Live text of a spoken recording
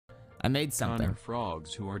I made something. Connor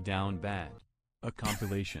Frogs Who Are Down Bad. A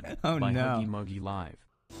compilation Oh, by no. Huggy Muggy Live.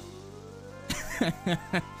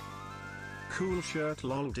 Cool shirt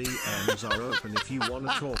lol, DMs are open if you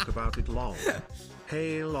wanna talk about it lol.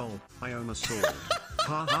 Hey lol, I own a sword.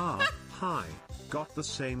 Haha, hi, got the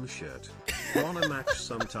same shirt. Wanna match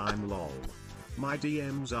sometime lol. My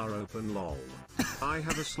DMs are open lol. I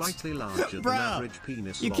have a slightly larger Bro, than average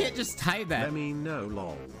penis You lol. can't just type that. Let me know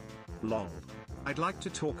lol. Lol. I'd like to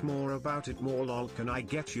talk more about it more lol. Can I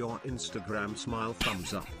get your Instagram smile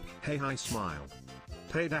thumbs up? Hey hi smile.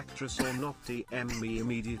 Paid actress or not, DM me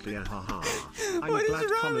immediately, haha. I'm What is glad wrong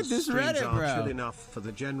with Connor's this streams Reddit, are bro? chill enough for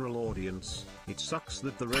the general audience. It sucks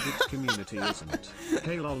that the Reddit community isn't.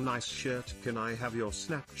 Hey lol, nice shirt. Can I have your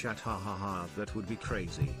Snapchat? Hahaha, that would be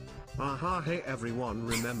crazy. Aha, hey everyone,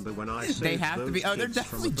 remember when I saved They have those to be. Oh, they're kids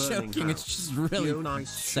from a definitely burning joking. It's house? just really Yo, nice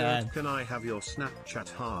sad. shirt. Can I have your Snapchat?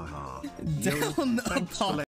 Haha. Hell no, thanks for Paul.